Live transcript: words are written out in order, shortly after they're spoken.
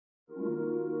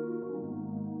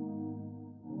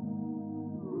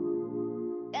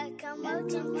Talk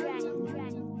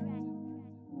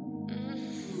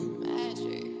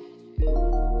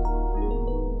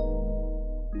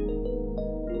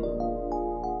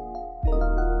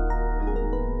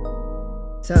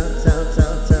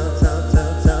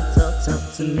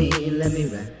to me, let me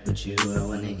rap with you. I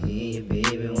wanna hear you,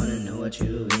 baby, wanna know what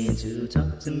you into.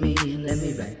 Talk to me, let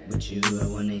me rap with you. I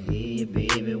wanna hear you,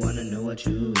 baby, wanna know what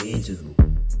you into.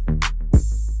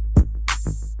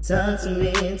 Talk to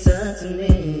me, talk to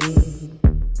me.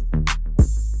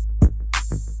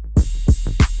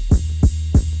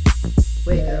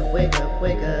 Wake up, wake up,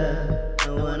 wake up. I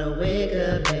wanna wake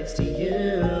up next to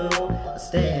you.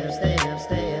 Stay up, stay up,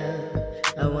 stay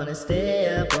up. I wanna stay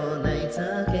up all night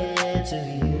talking to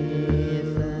you.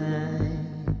 If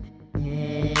I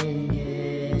can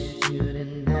get you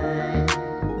tonight,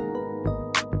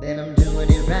 then I'm doing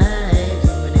it right,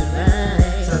 doing it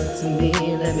right. Talk to me,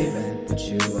 let me rap with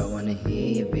you. I wanna hear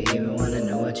you, baby, wanna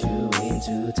know what you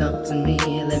into. Talk to me,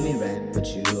 let me rap with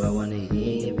you. I wanna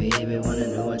hear you, baby, wanna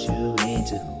know what you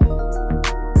into.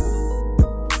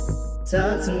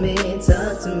 Talk to me,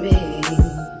 talk to me.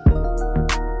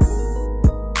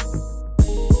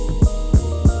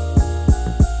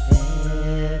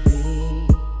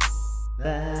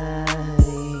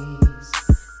 Everybody's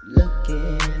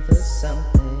looking for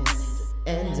something to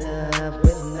end up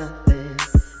with nothing.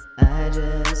 I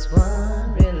just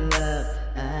want real love,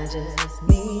 I just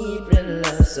need real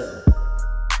love, so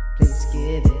please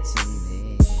give it to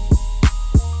me.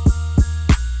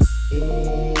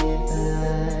 If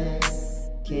I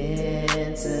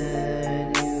can't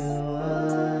turn you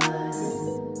on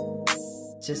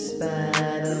just by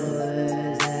the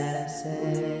words that I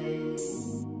say,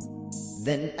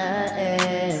 then I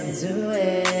am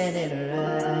doing it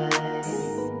right.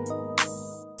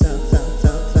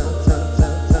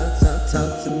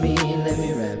 Talk to me, let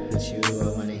me rap with you. I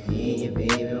wanna hear you,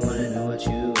 baby, wanna know what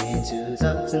you into.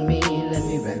 Talk to me, let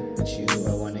me rap with you.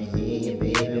 I wanna hear you,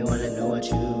 baby, wanna know what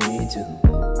you into.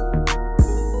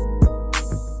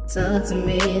 Talk to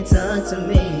me, talk to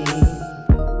me.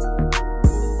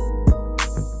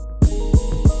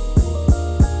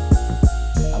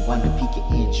 I wanna pique your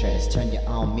interest, turn you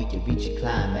on, make you reach your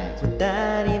climax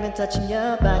Without even touching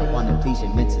your body. I wanna please you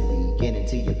mentally, get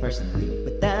into you personally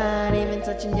Without even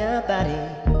touching your body.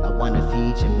 I wanna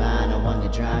feed your mind, I wanna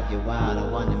drive you wild, I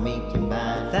wanna make you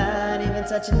mine Without even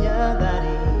touching your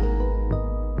body.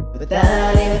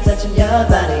 Without even touching your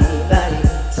body.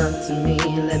 Talk to me,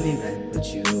 let me rap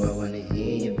with you. I wanna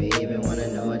hear you, baby, wanna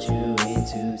know what you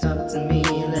into. Talk to me,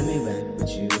 let me rap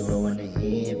with you. I wanna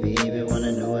hear you, baby,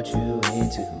 wanna know what you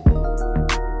into.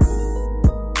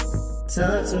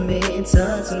 Talk to me,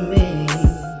 talk to me.